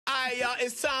right, y'all.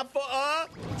 It's time for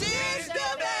Dish the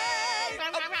Bag.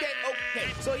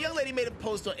 Okay. So a young lady made a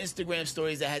post on Instagram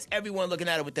stories that has everyone looking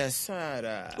at her with that side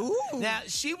eye. Ooh. Now,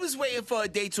 she was waiting for a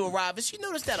date to arrive, and she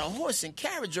noticed that a horse and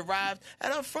carriage arrived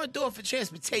at her front door for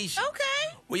transportation.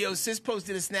 Okay. Well, yo, sis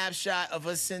posted a snapshot of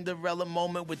her Cinderella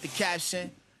moment with the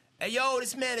caption, "Hey, yo,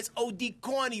 this man is OD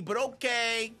corny, but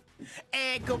okay."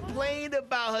 And complained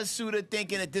about her suitor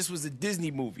thinking that this was a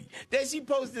Disney movie. Then she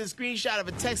posted a screenshot of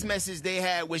a text message they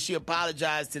had where she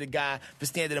apologized to the guy for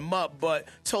standing him up, but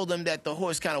told him that the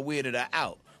horse kind of weirded her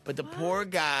out. But the poor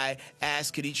guy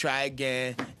asked, could he try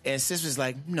again? And sis was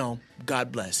like, no,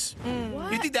 God bless.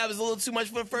 You think that was a little too much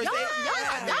for the first date?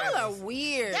 Y'all are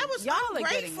weird. That was y'all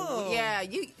ungrateful. Are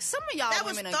getting, some of y'all That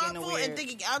was women are getting thoughtful weird. and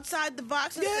thinking outside the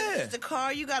box. Instead of just a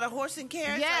car, you got a horse and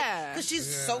carriage. Yeah. Because she's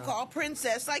so-called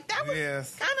princess. Like, that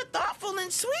was kind of thoughtful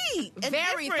and sweet. And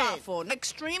very different. thoughtful.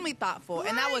 Extremely thoughtful.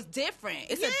 And that was different.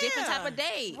 It's a different type of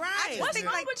date. Right. What's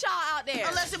wrong with y'all out there?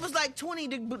 Unless it was like 20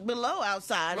 below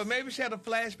outside. But maybe she had a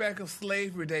flashback of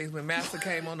slavery days when Master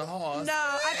came on the horse. No,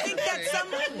 I think that's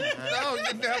some. No,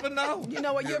 you never know. You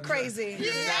know what? You're crazy.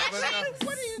 You never know.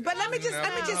 But let me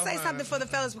just say something for the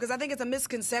fellas, because I think it's a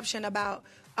misconception about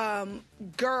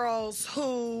girls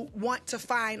who want to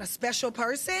find a special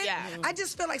person. Yeah. I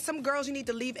just feel like some girls you need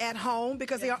to leave at home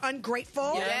because they are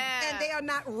ungrateful and they are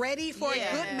not ready for a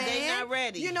good man. They're not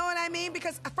ready. You know what I mean?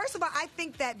 Because first of all, I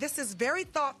think that this is very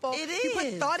thoughtful. It He put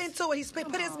is. thought into it. He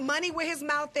put his money where his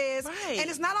mouth is. Right. And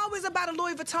it's not always about a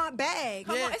Louis Vuitton bag.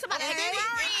 Come on, it's about experience.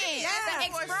 Yeah. It's an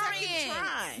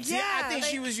experience. See, I think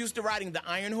she was used to riding the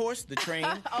iron horse, the train.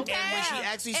 Okay. And when she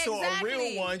actually saw a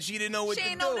real one, she didn't know what to do.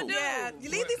 Yeah, you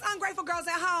leave these ungrateful girls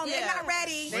at home. They're not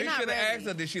ready. Well, you should have asked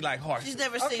her, did she like horses? She's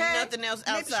never seen nothing else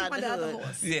outside the hood.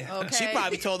 Yeah. Okay. She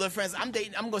probably told her friends, I'm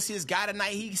going to see this guy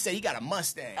tonight. He said he got a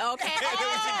Mustang. Okay.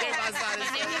 She came outside and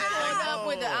said, He pulled up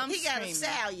with the He got a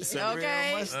screaming. stallion.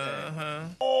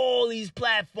 Okay. All these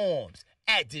platforms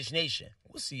at Dish Nation.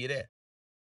 We'll see you there.